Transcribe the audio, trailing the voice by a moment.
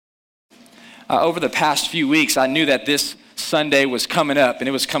over the past few weeks, I knew that this Sunday was coming up, and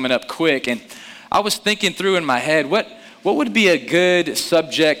it was coming up quick. And I was thinking through in my head, what would be a good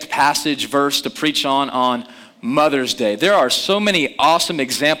subject, passage, verse to preach on Mother's Day? There are so many awesome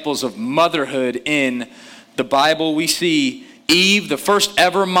examples of motherhood in the Bible. We see Eve, the first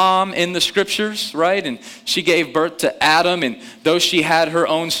ever mom in the scriptures, right? And she gave birth to Adam, and though she had her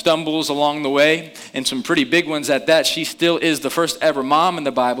own stumbles along the way, and some pretty big ones at that, she still is the first ever mom in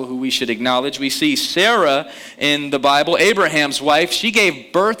the Bible who we should acknowledge. We see Sarah in the Bible, Abraham's wife. She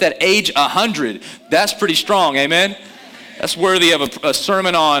gave birth at age 100. That's pretty strong, amen? That's worthy of a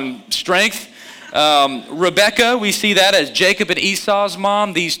sermon on strength. Rebecca, we see that as Jacob and Esau's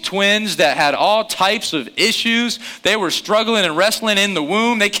mom, these twins that had all types of issues. They were struggling and wrestling in the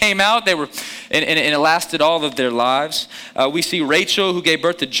womb. They came out, and it lasted all of their lives. We see Rachel, who gave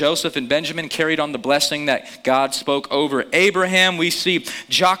birth to Joseph and Benjamin, carried on the blessing that God spoke over Abraham. We see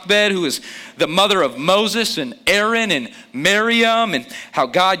Jochebed, who is the mother of Moses and Aaron and Miriam, and how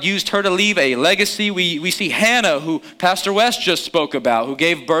God used her to leave a legacy. We see Hannah, who Pastor West just spoke about, who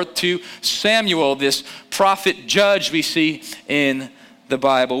gave birth to Samuel, this prophet judge we see in the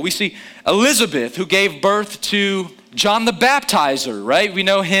Bible. We see Elizabeth, who gave birth to John the Baptizer, right? We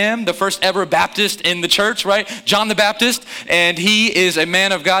know him, the first ever Baptist in the church, right? John the Baptist, and he is a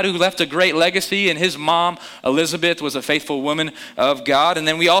man of God who left a great legacy, and his mom, Elizabeth, was a faithful woman of God. And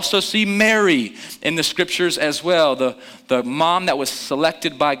then we also see Mary in the scriptures as well, the mom that was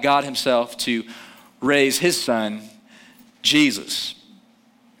selected by God himself to raise his son, Jesus.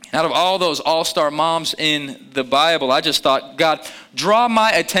 Out of all those all-star moms in the Bible, I just thought, God, draw my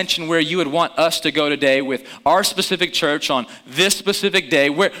attention where you would want us to go today with our specific church on this specific day.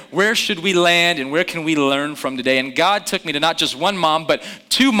 Where should we land and where can we learn from today? And God took me to not just one mom, but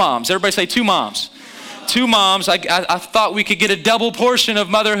two moms. Everybody say two moms. Two moms. I thought we could get a double portion of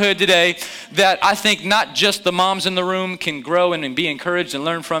motherhood today that I think not just the moms in the room can grow and be encouraged and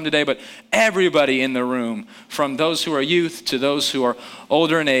learn from today, but everybody in the room, from those who are youth to those who are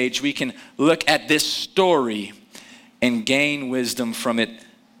older in age, we can look at this story and gain wisdom from it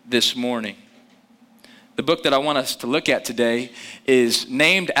this morning. The book that I want us to look at today is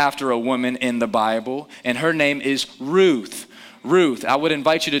named after a woman in the Bible, and her name is Ruth. Ruth. I would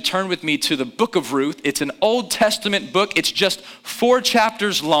invite you to turn with me to the book of Ruth. It's an Old Testament book. It's just 4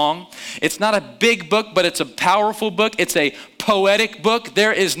 chapters long. It's not a big book, but it's a powerful book. It's a poetic book.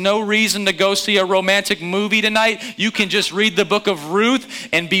 There is no reason to go see a romantic movie tonight. You can just read the book of Ruth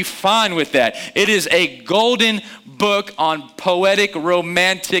and be fine with that. It is a golden book on poetic,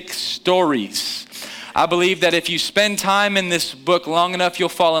 romantic stories. I believe that if you spend time in this book long enough, you'll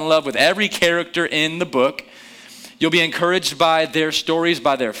fall in love with every character in the book. You'll be encouraged by their stories,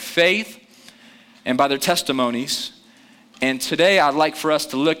 by their faith, and by their testimonies. And today I'd like for us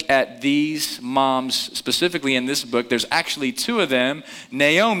to look at these moms specifically in this book. There's actually 2 of them,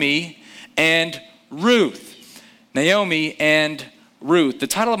 Naomi and Ruth. Naomi and Ruth. The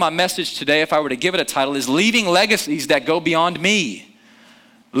title of my message today, if I were to give it a title, is Leaving Legacies That Go Beyond Me.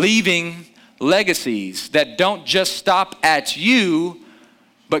 Leaving legacies that don't just stop at you,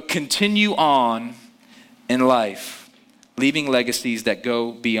 but continue on in life. Leaving legacies that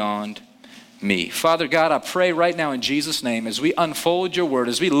go beyond me. Father God, I pray right now in Jesus' name, as we unfold your word,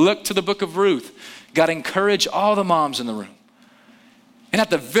 as we look to the book of Ruth, God, encourage all the moms in the room. And at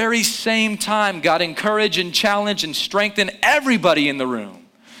the very same time, God, encourage and challenge and strengthen everybody in the room.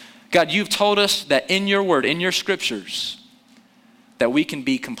 God, you've told us that in your word, in your scriptures, that we can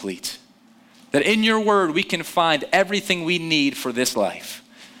be complete. That in your word, we can find everything we need for this life.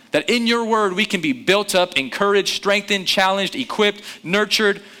 That in your word, we can be built up, encouraged, strengthened, challenged, equipped,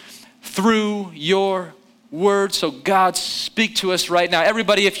 nurtured through your word. So God, speak to us right now.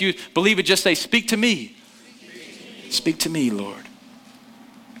 Everybody, if you believe it, just say, speak to me. Speak to me, Lord.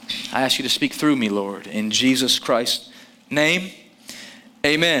 I ask you to speak through me, Lord. In Jesus Christ's name,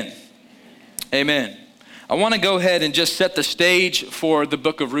 amen. Amen. I want to go ahead and just set the stage for the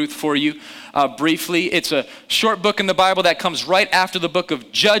book of Ruth for you briefly. It's a short book in the Bible that comes right after the book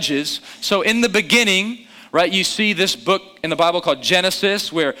of Judges. So in the beginning, right, you see this book in the Bible called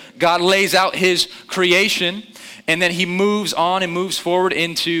Genesis, where God lays out his creation, and then he moves on and moves forward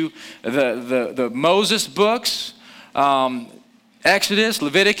into the Moses books, Exodus,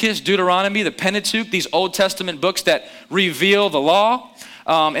 Leviticus, Deuteronomy, the Pentateuch, these Old Testament books that reveal the law.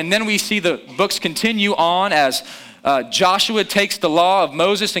 And then we see the books continue on as Joshua takes the law of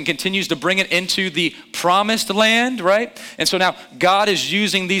Moses and continues to bring it into the promised land, right? And so now God is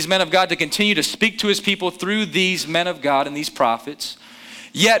using these men of God to continue to speak to his people through these men of God and these prophets.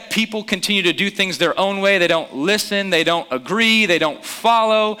 Yet people continue to do things their own way. They don't listen, they don't agree, they don't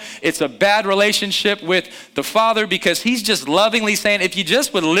follow. It's a bad relationship with the Father because he's just lovingly saying, if you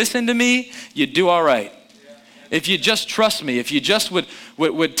just would listen to me, you'd do all right. If you just trust me, if you just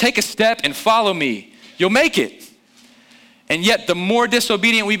would take a step and follow me, you'll make it. And yet the more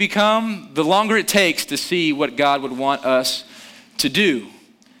disobedient we become, the longer it takes to see what God would want us to do.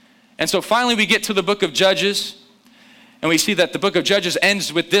 And so finally we get to the book of Judges. And we see that the book of Judges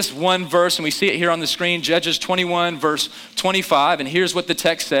ends with this one verse, and we see it here on the screen, Judges 21, verse 25. And here's what the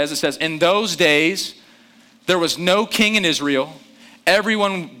text says. It says, in those days, there was no king in Israel.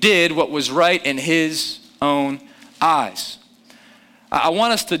 Everyone did what was right in his own eyes. I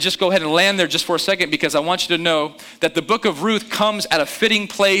want us to just go ahead and land there just for a second because I want you to know that the book of Ruth comes at a fitting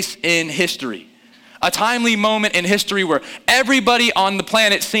place in history. A timely moment in history where everybody on the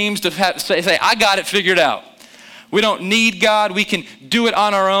planet seems to say, I got it figured out. We don't need God. We can do it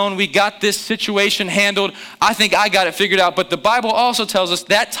on our own. We got this situation handled. I think I got it figured out. But the Bible also tells us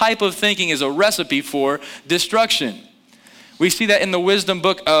that type of thinking is a recipe for destruction. We see that in the wisdom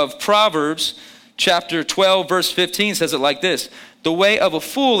book of Proverbs, chapter 12, verse 15 says it like this. The way of a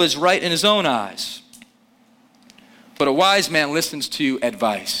fool is right in his own eyes, but a wise man listens to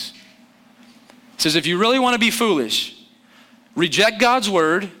advice. It says if you really want to be foolish, reject God's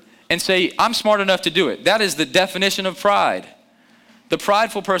word and say, I'm smart enough to do it. That is the definition of pride. The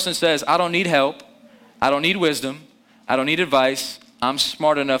prideful person says, I don't need help. I don't need wisdom. I don't need advice. I'm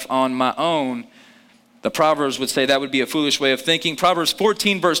smart enough on my own. The Proverbs would say that would be a foolish way of thinking. Proverbs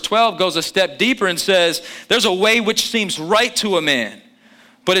 14 verse 12 goes a step deeper and says, there's a way which seems right to a man,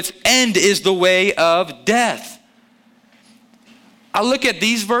 but its end is the way of death. I look at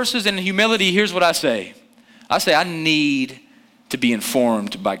these verses and in humility, here's what I say. I need to be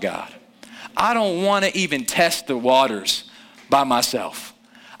informed by God. I don't want to even test the waters by myself.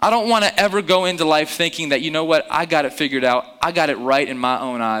 I don't want to ever go into life thinking that, you know what, I got it figured out. I got it right in my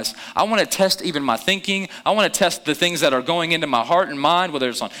own eyes. I want to test even my thinking. I want to test the things that are going into my heart and mind, whether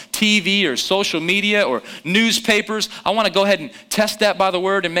it's on TV or social media or newspapers. I want to go ahead and test that by the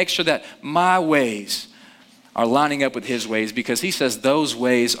word and make sure that my ways are lining up with his ways because he says those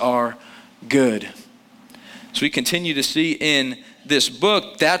ways are good. So we continue to see in this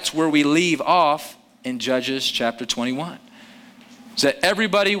book, that's where we leave off in Judges chapter 21. So that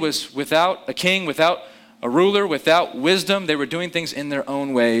everybody was without a king, without a ruler, without wisdom. They were doing things in their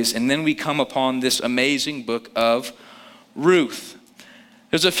own ways. And then we come upon this amazing book of Ruth.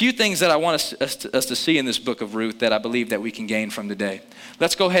 There's a few things that I want us to see in this book of Ruth that I believe that we can gain from today.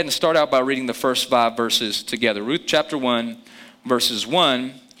 Let's go ahead and start out by reading the first 5 verses together. Ruth chapter 1, verses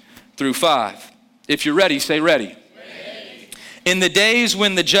 1 through 5. If you're ready, say ready. Ready. In the days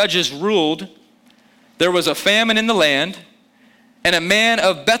when the judges ruled, there was a famine in the land, and a man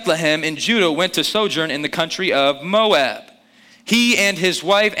of Bethlehem in Judah went to sojourn in the country of Moab. He and his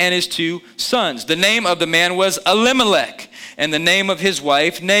wife and his 2 sons. The name of the man was Elimelech, and the name of his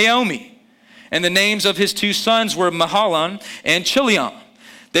wife Naomi. And the names of his 2 sons were Mahlon and Chilion.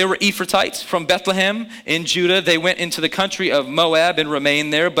 They were Ephrathites from Bethlehem in Judah. They went into the country of Moab and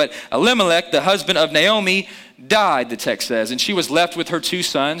remained there. But Elimelech, the husband of Naomi, died, the text says. And she was left with her 2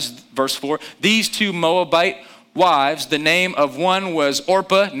 sons, verse 4. These 2 Moabite wives, the name of one was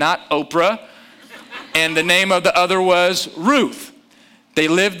Orpah, not Oprah. And the name of the other was Ruth. They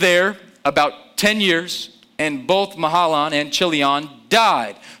lived there about 10 years. And both Mahlon and Chilion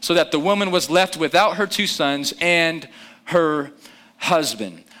died. So that the woman was left without her 2 sons and her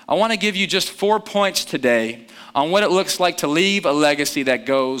husband. I want to give you just 4 points today on what it looks like to leave a legacy that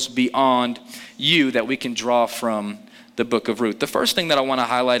goes beyond you that we can draw from the book of Ruth. The first thing that I want to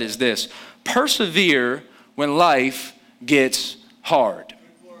highlight is this. Persevere when life gets hard.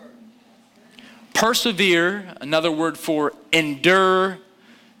 Persevere, another word for endure,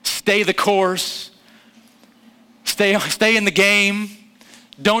 stay the course, stay in the game,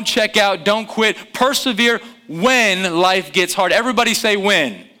 don't check out, don't quit. Persevere when life gets hard. Everybody say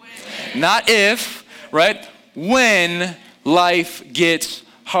when. Not if, right? When life gets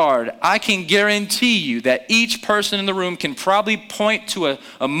hard. I can guarantee you that each person in the room can probably point to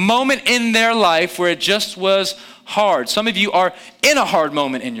a moment in their life where it just was hard. Some of you are in a hard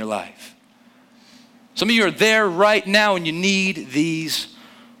moment in your life. Some of you are there right now and you need these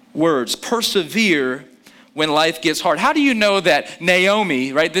words. Persevere when life gets hard. How do you know that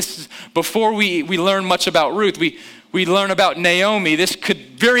Naomi, right? This is before we learn much about Ruth. We learn about Naomi. This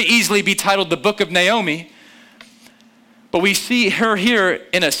could very easily be titled the book of Naomi. But we see her here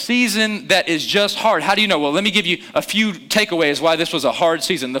in a season that is just hard. How do you know? Well, let me give you a few takeaways why this was a hard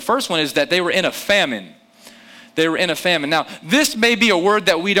season. The first one is that they were in a famine. They were in a famine. Now, this may be a word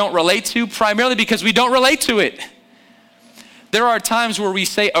that we don't relate to primarily because we don't relate to it. There are times where we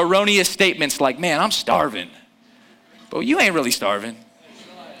say erroneous statements like, man, I'm starving. But you ain't really starving.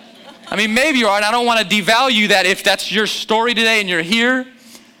 I mean, maybe you are, and I don't want to devalue that if that's your story today and you're here.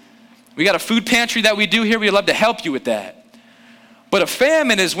 We got a food pantry that we do here. We'd love to help you with that. But a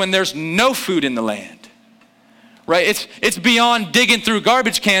famine is when there's no food in the land, right? It's beyond digging through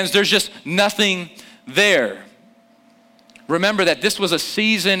garbage cans. There's just nothing there. Remember that this was a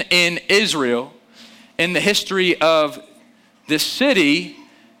season in Israel, in the history of this city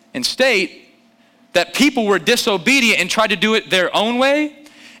and state, that people were disobedient and tried to do it their own way.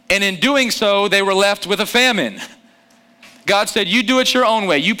 And in doing so, they were left with a famine. God said, you do it your own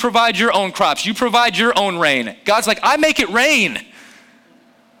way. You provide your own crops. You provide your own rain. God's like, I make it rain.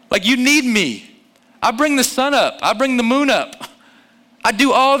 Like, you need me. I bring the sun up. I bring the moon up. I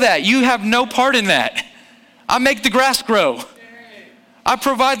do all that. You have no part in that. I make the grass grow. I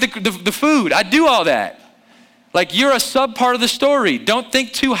provide the food. I do all that. Like, you're a sub part of the story. Don't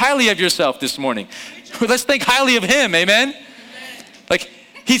think too highly of yourself this morning. Let's think highly of him, amen? Like,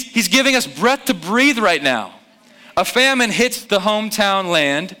 he's giving us breath to breathe right now. A famine hits the hometown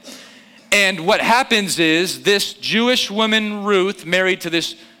land, and what happens is this Jewish woman, Ruth, married to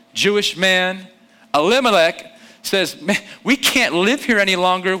this Jewish man, Elimelech, says, man, we can't live here any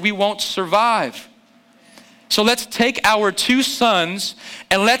longer. We won't survive. So let's take our 2 sons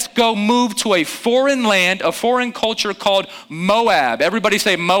and let's go move to a foreign land, a foreign culture called Moab. Everybody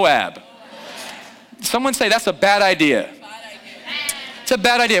say Moab. Someone say that's a bad idea. It's a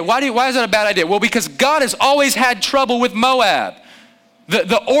bad idea. Why is that a bad idea? Well, because God has always had trouble with Moab.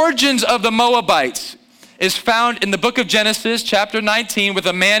 The origins of the Moabites is found in the book of Genesis, chapter 19, with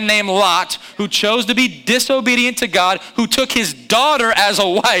a man named Lot who chose to be disobedient to God, who took his daughter as a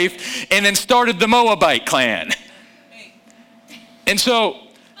wife and then started the Moabite clan. And so,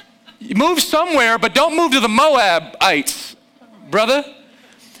 you move somewhere, but don't move to the Moabites, brother.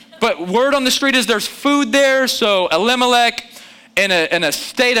 But word on the street is there's food there, so Elimelech, in a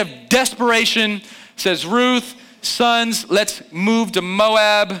state of desperation, says, Ruth, sons, let's move to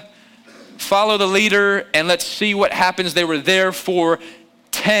Moab. Follow the leader, and let's see what happens. They were there for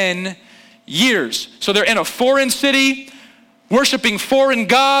 10 years. So they're in a foreign city, worshiping foreign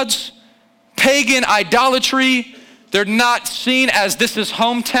gods, pagan idolatry. They're not seen as this is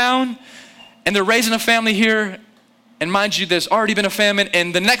hometown, and they're raising a family here. And mind you, there's already been a famine,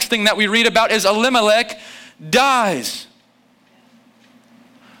 and the next thing that we read about is Elimelech dies.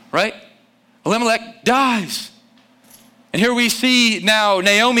 Right? Elimelech dies. And here we see now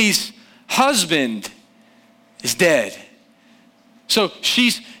Naomi's husband is dead. So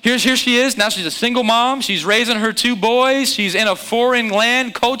here she is. Now she's a single mom. She's raising her 2 boys. She's in a foreign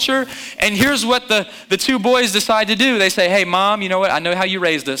land culture. And here's what the 2 boys decide to do. They say, hey, mom, you know what? I know how you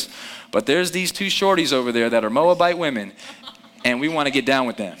raised us, but there's these 2 shorties over there that are Moabite women, and we want to get down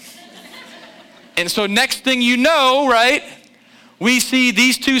with them. And so next thing you know, right, we see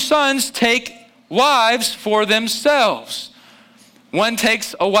these 2 sons take wives for themselves. One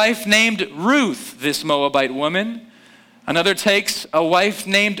takes a wife named Ruth, this Moabite woman. Another takes a wife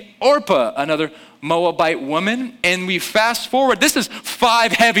named Orpah, another Moabite woman. And we fast forward. This is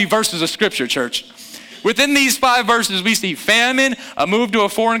 5 heavy verses of scripture, church. Within these 5 verses, we see famine, a move to a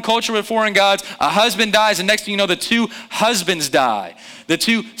foreign culture with foreign gods, a husband dies, and next thing you know, the 2 husbands die. The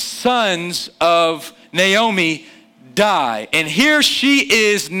 2 sons of Naomi die. And here she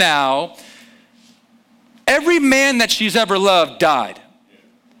is now. Every man that she's ever loved died.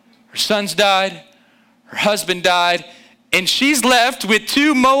 Her sons died, her husband died, and she's left with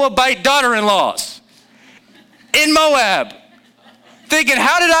 2 Moabite daughter-in-laws in Moab, thinking,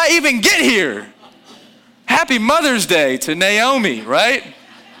 how did I even get here? Happy Mother's Day to Naomi, right?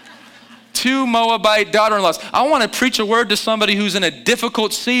 2 Moabite daughter-in-laws. I want to preach a word to somebody who's in a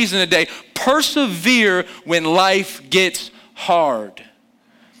difficult season today. Persevere when life gets hard.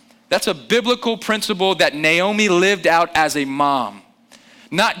 That's a biblical principle that Naomi lived out as a mom.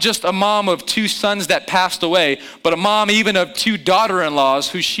 Not just a mom of 2 sons that passed away, but a mom even of 2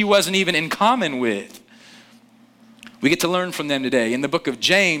 daughter-in-laws who she wasn't even in common with. We get to learn from them today. In the book of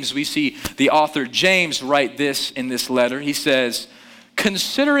James, we see the author James write this in this letter. He says,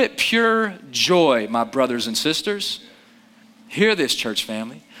 consider it pure joy, my brothers and sisters. Hear this, church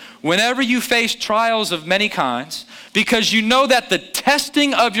family. Whenever you face trials of many kinds, because you know that the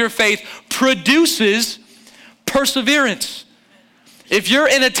testing of your faith produces perseverance. If you're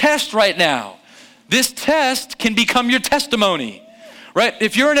in a test right now, this test can become your testimony, right?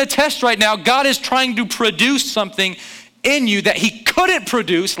 If you're in a test right now, God is trying to produce something in you that he couldn't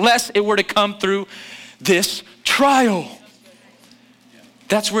produce lest it were to come through this trial.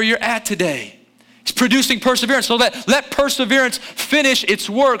 That's where you're at today. It's producing perseverance. So let perseverance finish its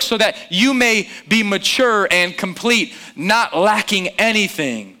work so that you may be mature and complete, not lacking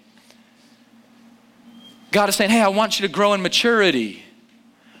anything. God is saying, hey, I want you to grow in maturity.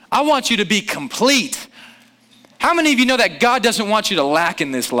 I want you to be complete. How many of you know that God doesn't want you to lack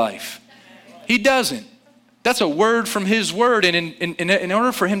in this life? He doesn't. That's a word from his word. And in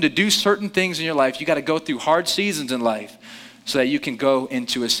order for him to do certain things in your life, you got to go through hard seasons in life so that you can go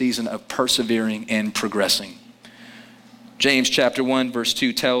into a season of persevering and progressing. James chapter 1 verse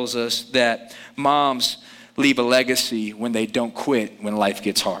 2 tells us that moms leave a legacy when they don't quit when life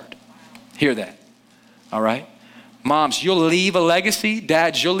gets hard. Hear that, all right? Moms, you'll leave a legacy.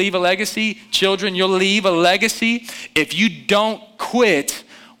 Dads, you'll leave a legacy. Children, you'll leave a legacy if you don't quit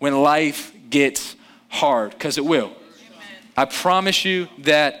when life gets hard, because it will. Amen. I promise you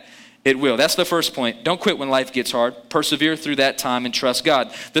that it will. That's the first point. Don't quit when life gets hard. Persevere through that time and trust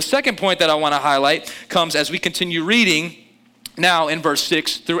God. The second point that I want to highlight comes as we continue reading now in verse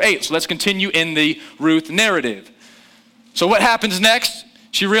 6 through 8. So let's continue in the Ruth narrative. So what happens next?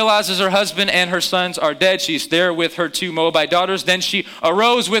 She realizes her husband and her sons are dead. She's there with her 2 Moabite daughters. Then she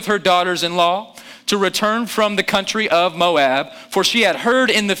arose with her daughters-in-law to return from the country of Moab, for she had heard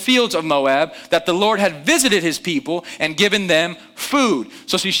in the fields of Moab that the Lord had visited his people and given them food.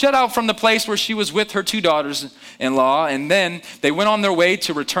 So she set out from the place where she was with her 2 daughters-in-law, and then they went on their way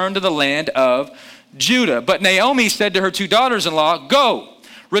to return to the land of Judah. But Naomi said to her 2 daughters-in-law, "Go,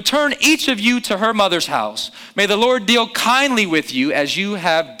 return each of you to her mother's house. May the Lord deal kindly with you as you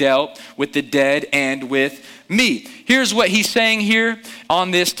have dealt with the dead and with me." Here's what he's saying here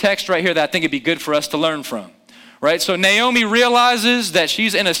on this text right here that I think it'd be good for us to learn from, right? So Naomi realizes that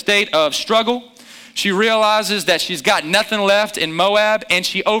she's in a state of struggle. She realizes that she's got nothing left in Moab, and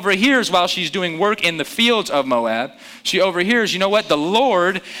she overhears while she's doing work in the fields of Moab, she overhears, you know what? The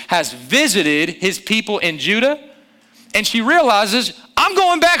Lord has visited his people in Judah, and she realizes, I'm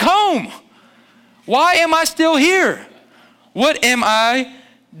going back home. Why am I still here? What am I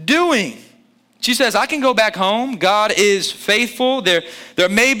doing? She says, I can go back home. God is faithful. There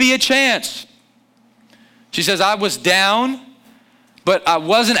may be a chance. She says, I was down, but I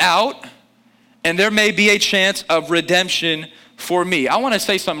wasn't out, and there may be a chance of redemption for me. I want to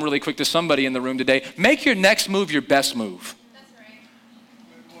say something really quick to somebody in the room today. Make your next move your best move. That's right.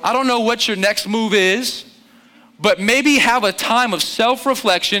 I don't know what your next move is, but maybe have a time of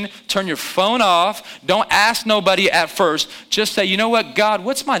self-reflection. Turn your phone off. Don't ask nobody at first. Just say, you know what, God,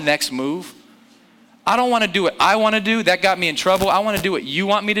 what's my next move? I don't want to do what I want to do. That got me in trouble. I want to do what you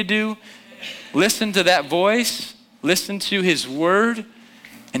want me to do. Listen to that voice. Listen to his word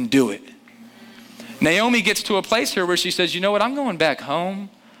and do it. Naomi gets to a place here where she says, you know what, I'm going back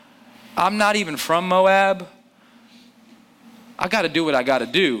home. I'm not even from Moab. I got to do what I got to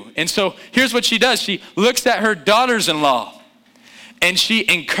do. And so here's what she does. She looks at her daughters-in-law and she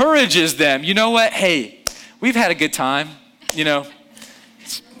encourages them. You know what? Hey, we've had a good time. You know,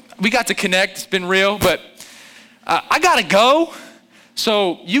 we got to connect. It's been real, but I got to go.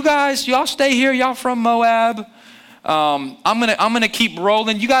 So you guys, y'all stay here. Y'all from Moab. I'm gonna keep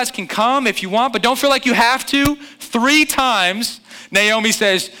rolling. You guys can come if you want, but don't feel like you have to. 3 times, Naomi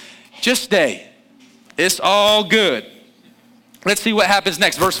says, just stay. It's all good. Let's see what happens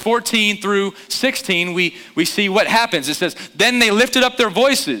next. Verse 14 through 16, we see what happens. It says, then they lifted up their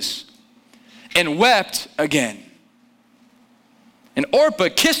voices and wept again. And Orpah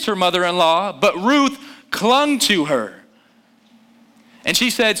kissed her mother-in-law, but Ruth clung to her. And she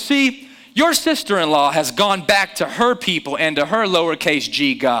said, see, your sister-in-law has gone back to her people and to her lowercase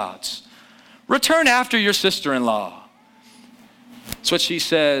g gods. Return after your sister-in-law. That's what she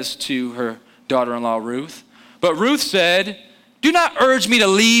says to her daughter-in-law, Ruth. But Ruth said, do not urge me to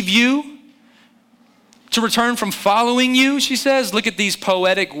leave you, to return from following you, she says. Look at these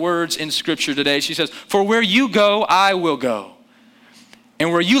poetic words in Scripture today. She says, for where you go, I will go.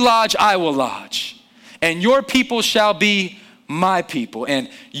 And where you lodge, I will lodge. And your people shall be my people, and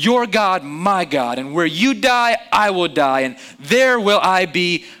your God, my God. And where you die, I will die, and there will I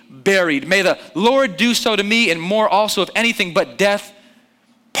be buried. May the Lord do so to me, and more also, if anything but death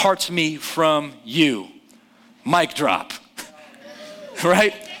parts me from you. Mic drop.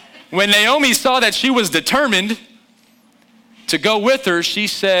 Right? When Naomi saw that she was determined to go with her, she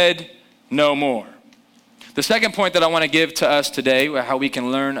said, no more. The second point that I want to give to us today, how we can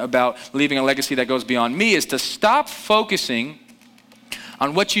learn about leaving a legacy that goes beyond me, is to stop focusing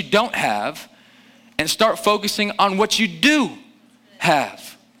on what you don't have and start focusing on what you do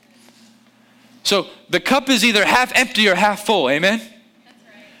have. So the cup is either half empty or half full, amen? That's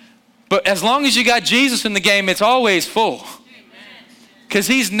right. But as long as you got Jesus in the game, it's always full. Because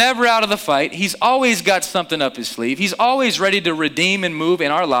he's never out of the fight. He's always got something up his sleeve. He's always ready to redeem and move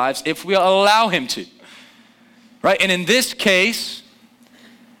in our lives if we allow him to. Right? And in this case,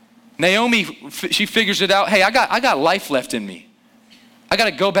 Naomi, she figures it out. Hey, I got life left in me. I got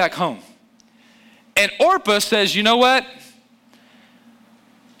to go back home. And Orpah says, you know what?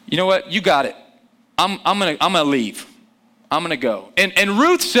 You got it. I'm gonna leave. I'm gonna go. And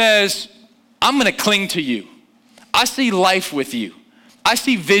Ruth says, I'm gonna cling to you. I see life with you. I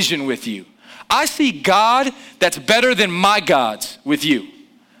see vision with you. I see God that's better than my gods with you.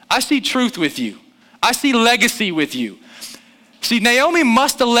 I see truth with you. I see legacy with you. See, Naomi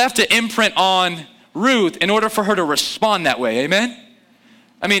must have left an imprint on Ruth in order for her to respond that way, amen?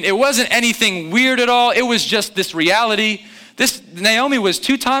 I mean, it wasn't anything weird at all. It was just this reality. Naomi was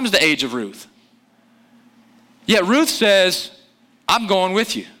 2 times the age of Ruth. Yet Ruth says, I'm going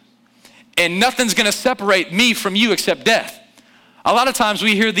with you. And nothing's gonna separate me from you except death. A lot of times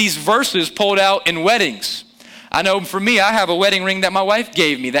we hear these verses pulled out in weddings. I know for me, I have a wedding ring that my wife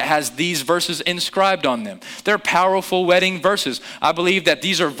gave me that has these verses inscribed on them. They're powerful wedding verses. I believe that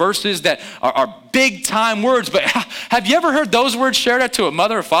these are verses that are big time words, but have you ever heard those words shared out to a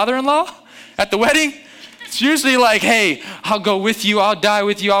mother or father-in-law at the wedding? It's usually like, hey, I'll go with you, I'll die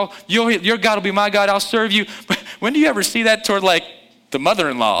with you, your God will be my God, I'll serve you. But when do you ever see that toward like the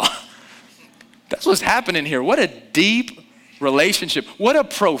mother-in-law? That's what's happening here. What a deep relationship. What a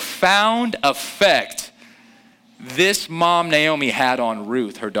profound effect this mom Naomi had on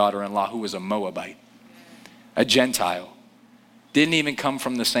Ruth, her daughter-in-law, who was a Moabite, a Gentile. Didn't even come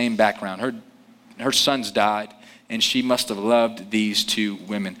from the same background. Her sons died, and she must have loved these 2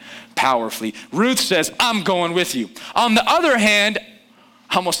 women powerfully. Ruth says, I'm going with you. On the other hand,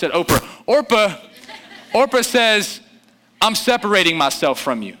 I almost said Oprah. Orpah says, I'm separating myself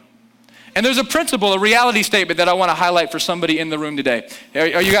from you. And there's a principle, a reality statement that I want to highlight for somebody in the room today.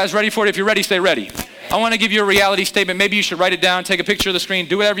 Are you guys ready for it? If you're ready, say ready. I want to give you a reality statement. Maybe you should write it down, take a picture of the screen,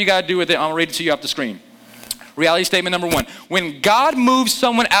 do whatever you got to do with it. I'll read it to you off the screen. Reality statement number 1. When God moves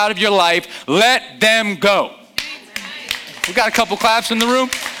someone out of your life, let them go. We got a couple claps in the room.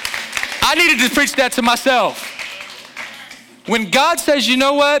 I needed to preach that to myself. When God says, you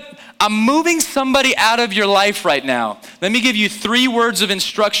know what? I'm moving somebody out of your life right now. Let me give you 3 words of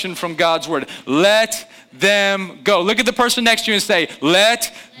instruction from God's word. Let them go. Look at the person next to you and say,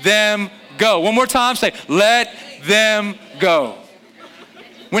 let them go. One more time, say, let them go.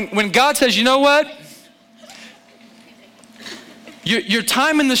 When God says, you know what? Your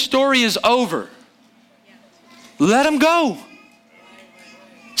time in the story is over. Let them go.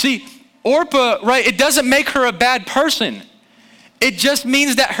 See, Orpah, right, it doesn't make her a bad person. It just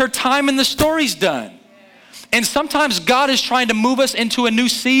means that her time in the story's done. And sometimes God is trying to move us into a new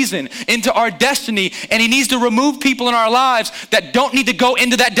season, into our destiny, and he needs to remove people in our lives that don't need to go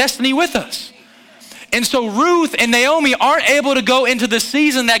into that destiny with us. And so Ruth and Naomi aren't able to go into the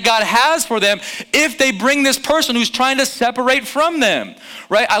season that God has for them if they bring this person who's trying to separate from them,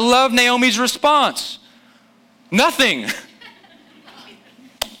 right? I love Naomi's response. Nothing.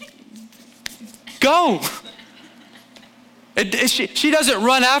 Go. She doesn't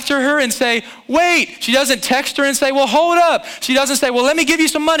run after her and say, wait. She doesn't text her and say, well, hold up. She doesn't say, well, let me give you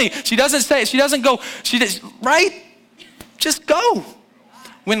some money. She doesn't go, right? Just go.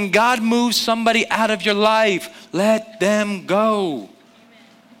 When God moves somebody out of your life, let them go.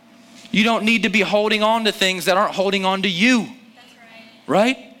 You don't need to be holding on to things that aren't holding on to you. That's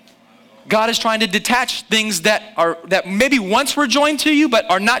right? God is trying to detach things that maybe once were joined to you, but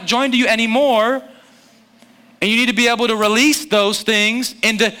are not joined to you anymore. And you need to be able to release those things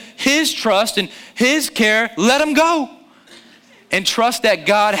into his trust and his care. Let them go. And trust that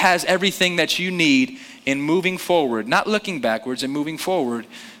God has everything that you need in moving forward, not looking backwards, and moving forward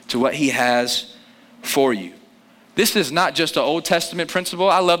to what he has for you. This is not just an Old Testament principle.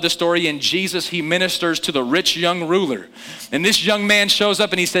 I love the story in Jesus. He ministers to the rich young ruler. And this young man shows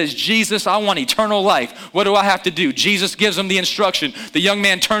up and he says, Jesus, I want eternal life. What do I have to do? Jesus gives him the instruction. The young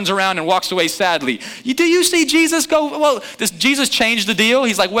man turns around and walks away sadly. Do you see Jesus go? Well, does Jesus change the deal?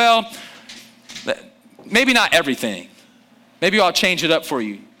 He's like, well, maybe not everything. Maybe I'll change it up for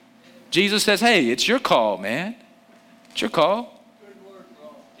you. Jesus says, hey, it's your call, man. It's your call.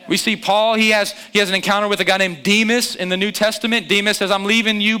 We see Paul, he has an encounter with a guy named Demas in the New Testament. Demas says, I'm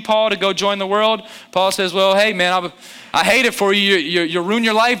leaving you, Paul, to go join the world. Paul says, well, hey, man, I hate it for you. You'll ruin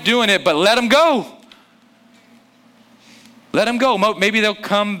your life doing it, but let them go. Let them go. Maybe they'll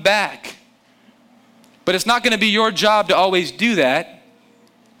come back. But it's not going to be your job to always do that.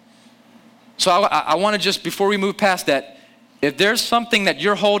 So I want to just, before we move past that, If there's something that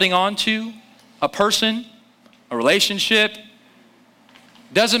you're holding on to, a person, a relationship,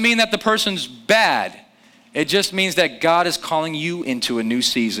 doesn't mean that the person's bad. It just means that God is calling you into a new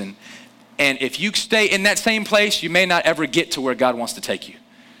season. And if you stay in that same place, you may not ever get to where God wants to take you.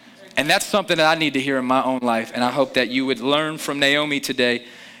 And that's something that I need to hear in my own life. And I hope that you would learn from Naomi today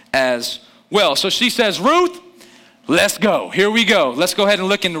as well. So she says, Ruth, let's go. Here we go. Let's go ahead and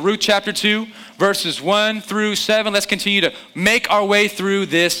look into Ruth chapter 2, verses 1 through 7. Let's continue to make our way through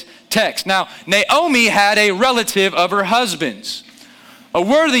this text. Now, Naomi had a relative of her husband's, a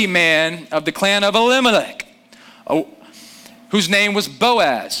worthy man of the clan of Elimelech, whose name was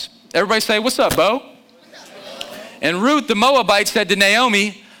Boaz. Everybody say, what's up, Bo? And Ruth the Moabite said to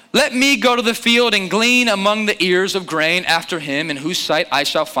Naomi, let me go to the field and glean among the ears of grain after him, in whose sight I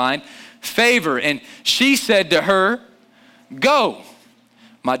shall find favor. And she said to her, go,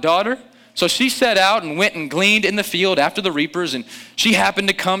 my daughter. So she set out and went and gleaned in the field after the reapers. And she happened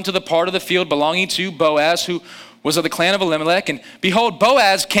to come to the part of the field belonging to Boaz, who was of the clan of Elimelech. And behold,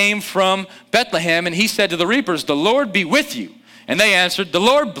 Boaz came from Bethlehem, and he said to the reapers, the Lord be with you. And they answered, the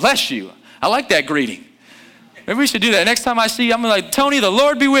Lord bless you. I like that greeting. Maybe we should do that. Next time I see you, I'm like, Tony, the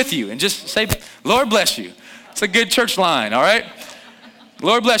Lord be with you. And just say, Lord bless you. It's a good church line, all right?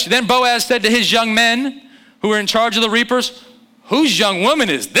 Lord bless you. Then Boaz said to his young men who were in charge of the reapers, whose young woman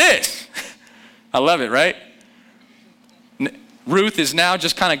is this? I love it, right? Ruth is now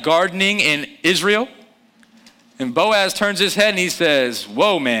just kind of gardening in Israel. And Boaz turns his head and he says,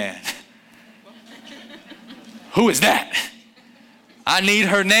 whoa, man. Who is that? I need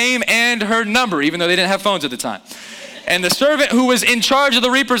her name and her number, even though they didn't have phones at the time. And the servant who was in charge of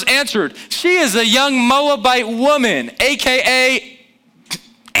the reapers answered, she is a young Moabite woman, AKA,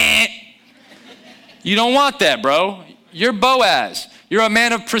 you don't want that, bro. You're Boaz. You're a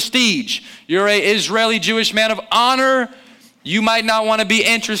man of prestige. You're an Israeli Jewish man of honor. You might not want to be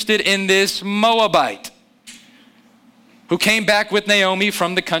interested in this Moabite who came back with Naomi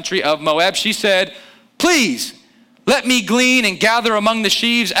from the country of Moab. She said, please, let me glean and gather among the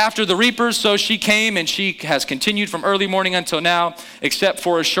sheaves after the reapers. So she came, and she has continued from early morning until now, except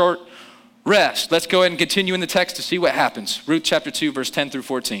for a short rest. Let's go ahead and continue in the text to see what happens. Ruth chapter 2, verse 10 through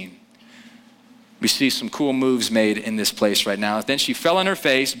 14. We see some cool moves made in this place right now. Then she fell on her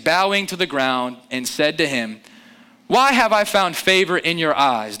face, bowing to the ground, and said to him, why have I found favor in your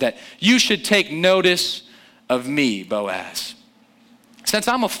eyes that you should take notice of me, Boaz? Since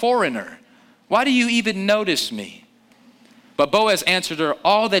I'm a foreigner, why do you even notice me? But Boaz answered her,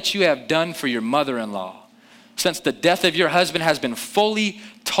 all that you have done for your mother-in-law, since the death of your husband has been fully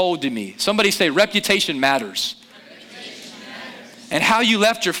told to me. Somebody say, reputation matters. And how you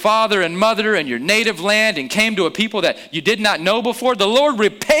left your father and mother and your native land and came to a people that you did not know before. The Lord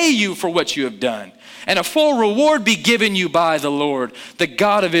repay you for what you have done, and a full reward be given you by the Lord, the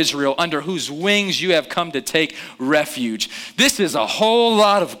God of Israel, under whose wings you have come to take refuge. This is a whole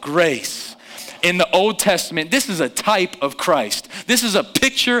lot of grace. In the Old Testament, this is a type of Christ. This is a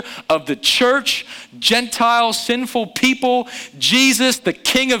picture of the church, Gentile, sinful people, Jesus, the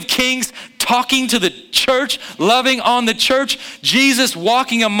King of Kings, talking to the church, loving on the church, Jesus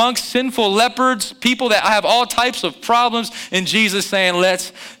walking amongst sinful leopards, people that have all types of problems, and Jesus saying,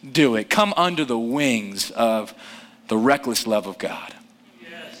 let's do it. Come under the wings of the reckless love of God.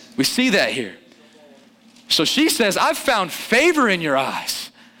 Yes. We see that here. So she says, I've found favor in your eyes,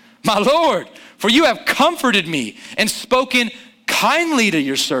 my Lord, for you have comforted me and spoken kindly to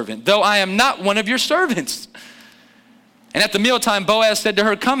your servant, though I am not one of your servants. And at the mealtime, Boaz said to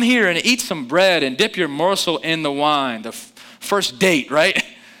her, come here and eat some bread and dip your morsel in the wine. The first date, right?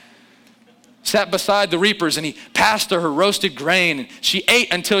 Sat beside the reapers, and he passed her roasted grain, and she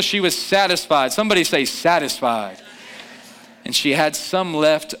ate until she was satisfied. Somebody say satisfied. And she had some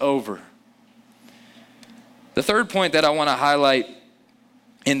left over. The third point that I want to highlight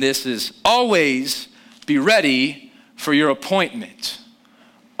in this is always be ready for your appointment.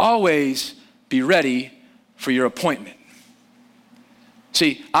 Always be ready for your appointment.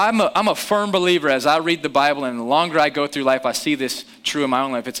 See, I'm a firm believer as I read the Bible, and the longer I go through life, I see this true in my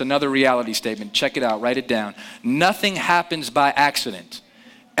own life. It's another reality statement. Check it out. Write it down. Nothing happens by accident.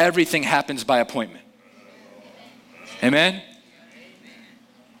 Everything happens by appointment. Amen?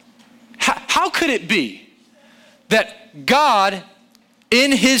 How could it be that God,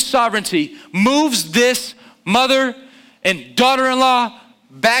 in his sovereignty, moves this mother and daughter-in-law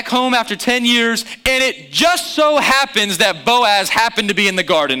back home after 10 years, and it just so happens that Boaz happened to be in the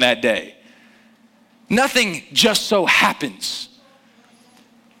garden that day? Nothing just so happens.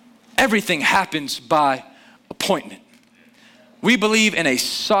 Everything happens by appointment. We believe in a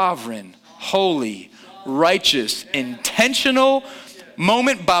sovereign, holy, righteous, intentional,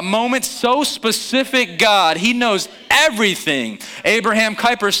 moment by moment, so specific God. He knows everything. Abraham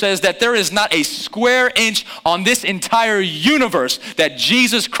Kuyper says that there is not a square inch on this entire universe that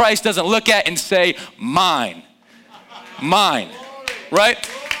Jesus Christ doesn't look at and say, mine, right?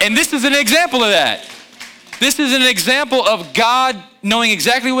 And this is an example of that. This is an example of God knowing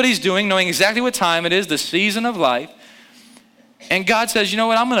exactly what he's doing, knowing exactly what time it is, the season of life. And God says, you know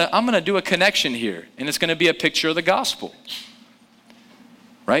what, I'm gonna do a connection here, and it's gonna be a picture of the gospel.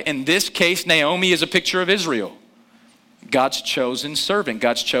 Right? In this case, Naomi is a picture of Israel. God's chosen servant,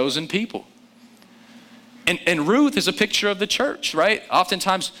 God's chosen people. And Ruth is a picture of the church, right?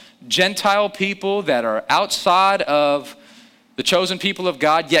 Oftentimes, Gentile people that are outside of the chosen people of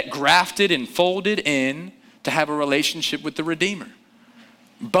God, yet grafted and folded in to have a relationship with the Redeemer.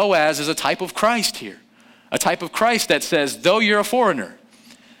 Boaz is a type of Christ here. A type of Christ that says, though you're a foreigner,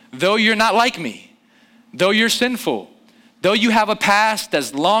 though you're not like me, though you're sinful, though you have a past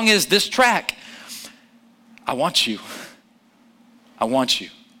as long as this track, I want you. I want you.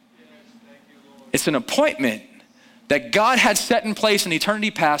 It's an appointment that God had set in place in eternity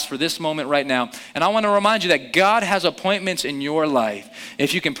past for this moment right now. And I want to remind you that God has appointments in your life.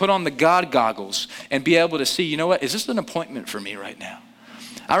 If you can put on the God goggles and be able to see, you know what, is this an appointment for me right now?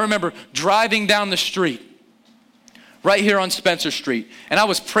 I remember driving down the street, right here on Spencer Street, and I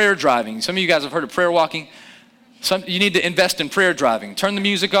was prayer driving. Some of you guys have heard of prayer walking. You need to invest in prayer driving. Turn the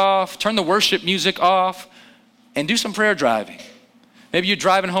music off, turn the worship music off, and do some prayer driving. Maybe you're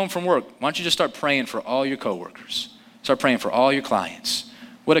driving home from work. Why don't you just start praying for all your coworkers? Start praying for all your clients.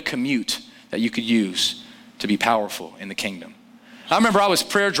 What a commute that you could use to be powerful in the kingdom. I remember I was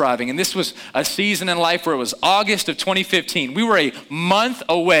prayer driving, and this was a season in life where it was August of 2015. We were a month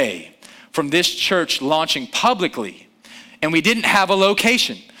away from this church launching publicly, and we didn't have a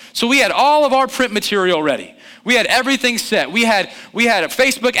location. So we had all of our print material ready. We had everything set. We had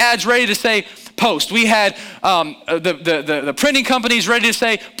Facebook ads ready to say post. We had the printing companies ready to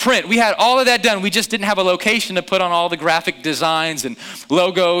say print. We had all of that done. We just didn't have a location to put on all the graphic designs and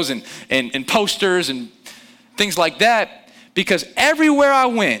logos and posters and things like that, because everywhere I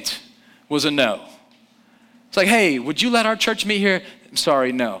went was a no. It's like, hey, would you let our church meet here? I'm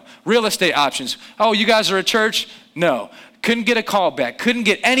sorry, no. Real estate options. Oh, you guys are a church? No. Couldn't get a call back. Couldn't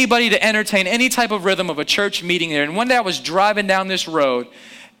get anybody to entertain any type of rhythm of a church meeting there. And one day I was driving down this road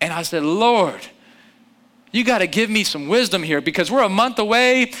and I said, Lord, you got to give me some wisdom here, because we're a month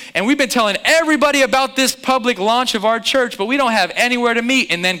away and we've been telling everybody about this public launch of our church, but we don't have anywhere to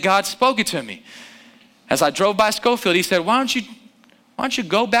meet. And then God spoke it to me. As I drove by Schofield, he said, why don't you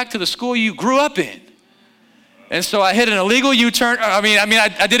go back to the school you grew up in? And so I hit an illegal U-turn.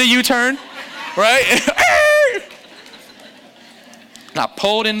 I did a U-turn, right? And I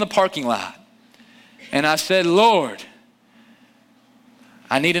pulled in the parking lot and I said, Lord,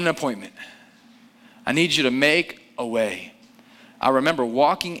 I need an appointment. I need you to make a way. I remember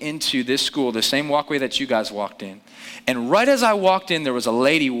walking into this school, the same walkway that you guys walked in. And right as I walked in, there was a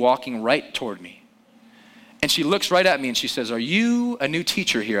lady walking right toward me. And she looks right at me and she says, are you a new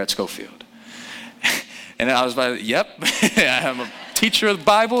teacher here at Schofield? And I was like, yep, I'm a teacher of the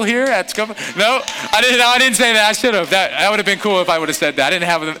Bible here at Schofield. No, I didn't say that. I should have. That would have been cool if I would have said that.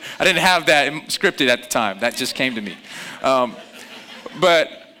 I didn't have that scripted at the time. That just came to me. But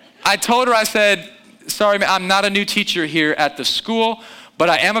I told her, I said, sorry, man, I'm not a new teacher here at the school, but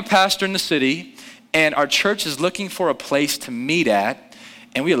I am a pastor in the city, and our church is looking for a place to meet at.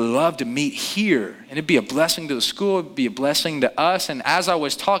 And we'd love to meet here. And it'd be a blessing to the school. It'd be a blessing to us. And as I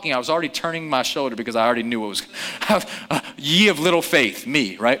was talking, I was already turning my shoulder because I already knew it was ye of little faith,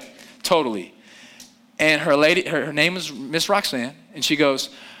 me, right? Totally. And her name is Miss Roxanne. And she goes,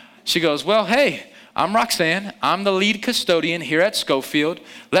 well, hey, I'm Roxanne. I'm the lead custodian here at Schofield.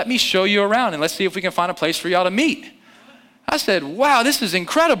 Let me show you around and let's see if we can find a place for y'all to meet. I said, wow, this is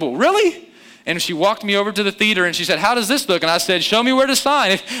incredible. Really? And she walked me over to the theater and she said, how does this look? And I said, show me where to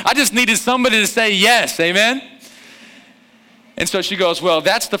sign. I just needed somebody to say yes, amen? And so she goes, well,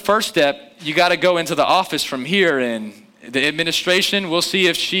 that's the first step. You got to go into the office from here, and the administration, we'll see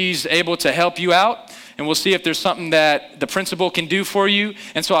if she's able to help you out, and we'll see if there's something that the principal can do for you.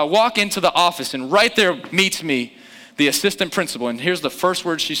 And so I walk into the office, and right there meets me the assistant principal, and here's the first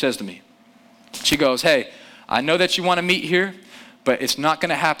word she says to me. She goes, hey, I know that you want to meet here, but it's not going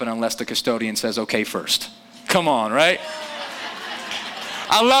to happen unless the custodian says okay first. Come on, right?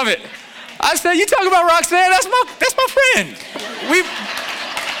 I love it. I said, you talk about Roxanne? That's my friend.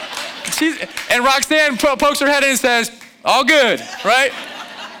 And Roxanne pokes her head in and says, all good, right?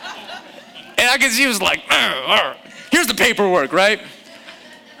 And I guess she was like, here's the paperwork, right?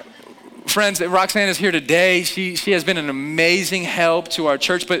 Friends, Roxanne is here today. She has been an amazing help to our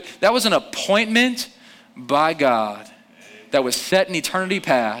church, but that was an appointment by God that was set in eternity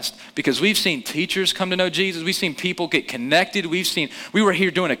past, because we've seen teachers come to know Jesus. We've seen people get connected. We were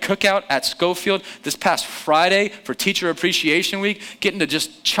here doing a cookout at Schofield this past Friday for Teacher Appreciation Week, getting to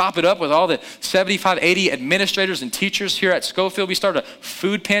just chop it up with all the 75, 80 administrators and teachers here at Schofield. We started a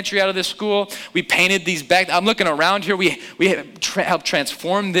food pantry out of this school. We painted these back. I'm looking around here. We helped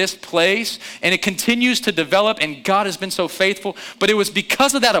transform this place, and it continues to develop, and God has been so faithful. But it was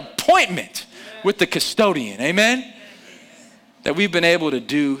because of that appointment with the custodian, amen, that we've been able to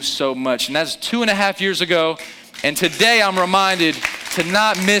do so much. And that's 2.5 years ago. And today I'm reminded to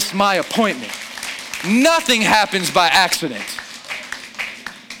not miss my appointment. Nothing happens by accident.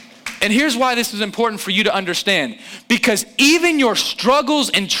 And here's why this is important for you to understand. Because even your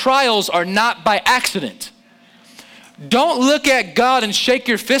struggles and trials are not by accident. Don't look at God and shake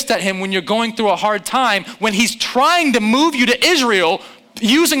your fist at him when you're going through a hard time, when he's trying to move you to Israel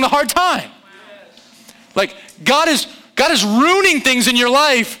using the hard time. Like God is ruining things in your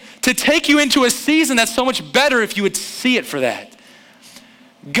life to take you into a season that's so much better if you would see it for that.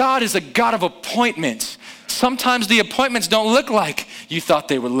 God is a God of appointments. Sometimes the appointments don't look like you thought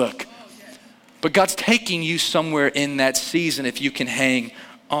they would look. But God's taking you somewhere in that season if you can hang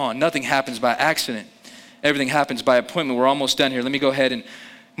on. Nothing happens by accident. Everything happens by appointment. We're almost done here. Let me go ahead and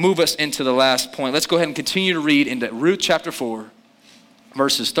move us into the last point. Let's go ahead and continue to read into Ruth chapter 4,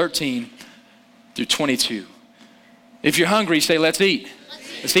 verses 13 through 22. If you're hungry, say, let's eat.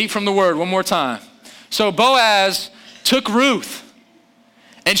 Let's eat from the word one more time. So Boaz took Ruth,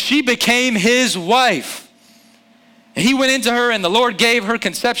 and she became his wife. And he went into her, and the Lord gave her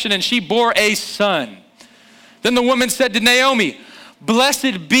conception, and she bore a son. Then the woman said to Naomi,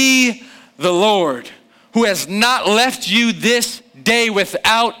 blessed be the Lord, who has not left you this day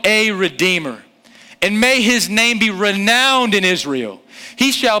without a redeemer. And may his name be renowned in Israel.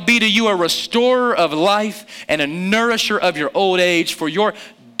 He shall be to you a restorer of life and a nourisher of your old age, for your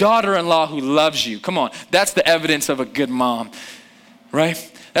daughter-in-law who loves you. Come on, that's the evidence of a good mom,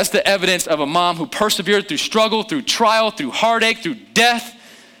 right? That's the evidence of a mom who persevered through struggle, through trial, through heartache, through death.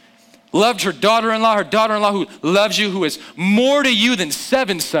 Loved her daughter-in-law who loves you, who is more to you than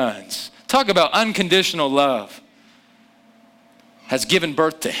 7 sons. Talk about unconditional love. Has given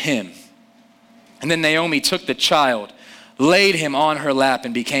birth to him. And then Naomi took the child, laid him on her lap,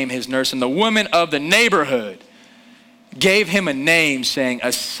 and became his nurse. And the woman of the neighborhood gave him a name, saying,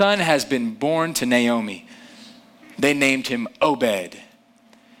 a son has been born to Naomi. They named him Obed.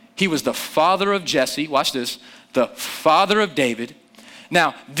 He was the father of Jesse. Watch this. The father of David.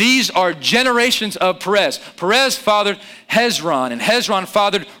 Now, these are generations of Perez. Perez fathered Hezron, and Hezron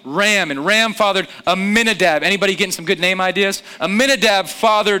fathered Ram, and Ram fathered Amminadab. Anybody getting some good name ideas? Amminadab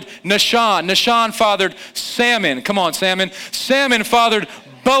fathered Nahshon. Nahshon fathered Salmon. Come on, Salmon. Salmon fathered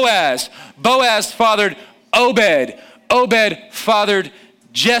Boaz. Boaz fathered Obed. Obed fathered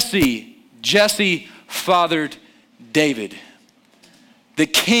Jesse. Jesse fathered David. The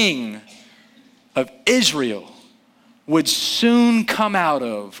king of Israel would soon come out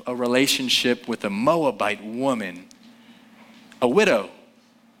of a relationship with a Moabite woman, a widow,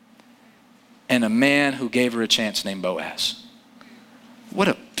 and a man who gave her a chance named Boaz. What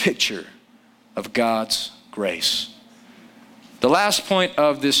a picture of God's grace. The last point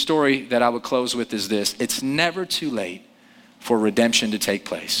of this story that I would close with is this. It's never too late for redemption to take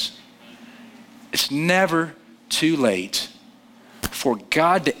place. It's never too late for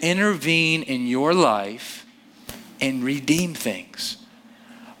God to intervene in your life and redeem things.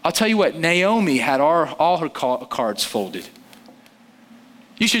 I'll tell you what, Naomi had all her cards folded.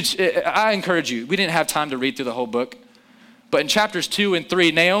 I encourage you, we didn't have time to read through the whole book, but in chapters 2 and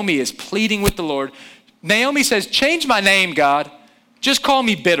 3, Naomi is pleading with the Lord. Naomi says, change my name, God. Just call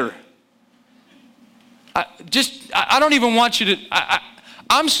me bitter. I don't even want you to,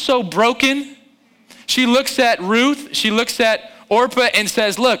 I'm so broken. She looks at Ruth, she looks at Orpah and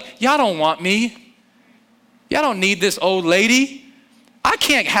says, look, y'all don't want me. Y'all don't need this old lady. I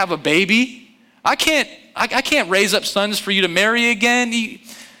can't have a baby. I can't raise up sons for you to marry again.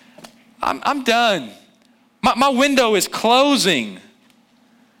 I'm done. My window is closing.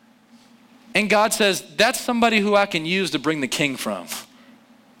 And God says, that's somebody who I can use to bring the king from.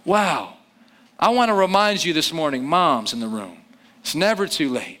 Wow. I want to remind you this morning, moms in the room, it's never too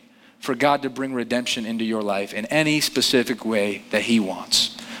late for God to bring redemption into your life in any specific way that he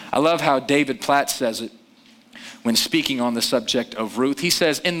wants. I love how David Platt says it when speaking on the subject of Ruth. He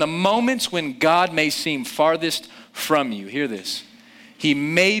says, in the moments when God may seem farthest from you, hear this, he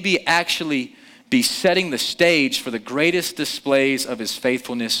may be actually be setting the stage for the greatest displays of his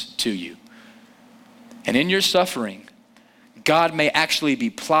faithfulness to you. And in your suffering, God may actually be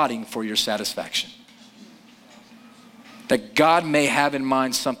plotting for your satisfaction. That God may have in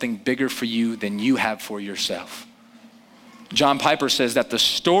mind something bigger for you than you have for yourself. John Piper says that the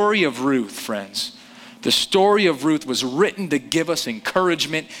story of Ruth, friends, the story of Ruth was written to give us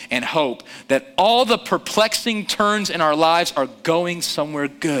encouragement and hope that all the perplexing turns in our lives are going somewhere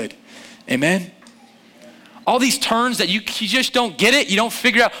good. Amen? All these turns that you just don't get it, you don't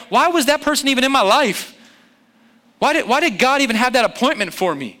figure out, why was that person even in my life? Why did God even have that appointment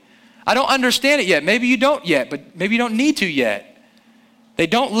for me? I don't understand it yet. Maybe you don't yet, but maybe you don't need to yet. They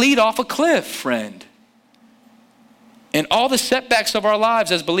don't lead off a cliff, friend. In all the setbacks of our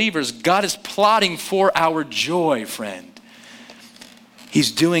lives as believers, God is plotting for our joy, friend.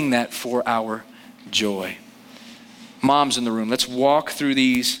 He's doing that for our joy. Moms in the room, let's walk through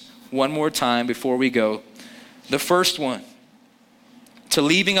these one more time before we go. The first one, to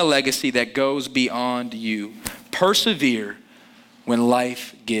leaving a legacy that goes beyond you. Persevere when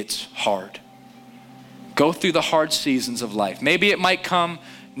life gets hard. Go through the hard seasons of life. Maybe it might come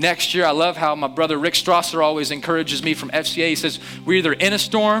next year. I love how my brother Rick Strasser always encourages me from FCA. He says, we're either in a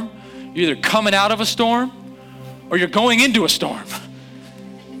storm, you're either coming out of a storm, or you're going into a storm.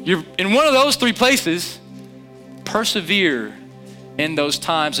 You're in one of those three places. Persevere in those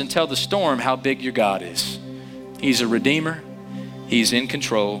times and tell the storm how big your God is. He's a redeemer. He's in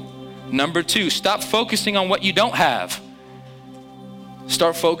control. Number two, stop focusing on what you don't have.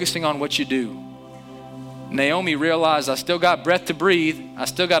 Start focusing on what you do. Naomi realized, I still got breath to breathe. I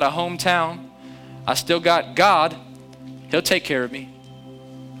still got a hometown. I still got God. He'll take care of me.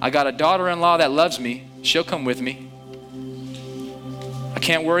 I got a daughter-in-law that loves me. She'll come with me. I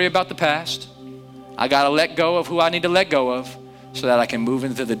can't worry about the past. I got to let go of who I need to let go of so that I can move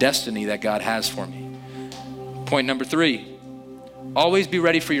into the destiny that God has for me. Point number three, always be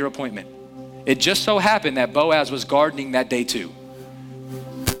ready for your appointment. It just so happened that Boaz was gardening that day too.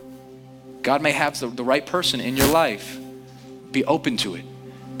 God may have the right person in your life. Be open to it.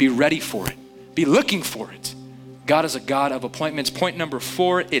 Be ready for it. Be looking for it. God is a God of appointments. Point number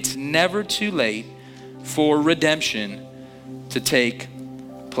four, it's never too late for redemption to take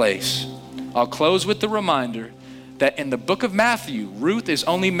place. I'll close with the reminder that in the book of Matthew, Ruth is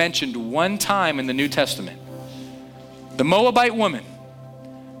only mentioned one time in the New Testament. The Moabite woman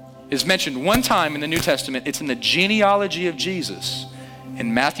is mentioned one time in the New Testament. It's in the genealogy of Jesus.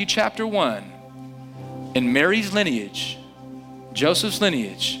 In Matthew chapter 1, in Mary's lineage, Joseph's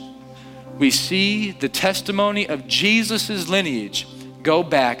lineage, we see the testimony of Jesus's lineage go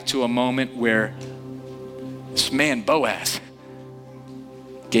back to a moment where this man, Boaz,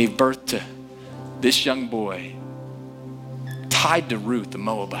 gave birth to this young boy tied to Ruth, the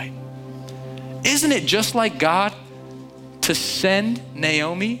Moabite. Isn't it just like God to send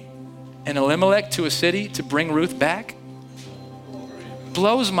Naomi and Elimelech to a city to bring Ruth back?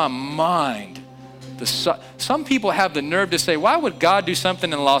 Blows my mind. Some people have the nerve to say, why would God do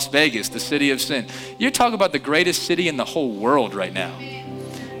something in Las Vegas, the city of sin? You're talking about the greatest city in the whole world right now.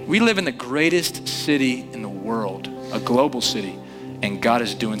 We live in the greatest city in the world, a global city, and God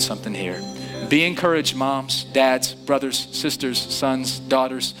is doing something here. Be encouraged, moms, dads, brothers, sisters, sons,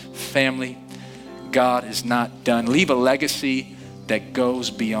 daughters, family. God is not done. Leave a legacy that goes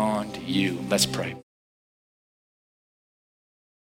beyond you. Let's pray.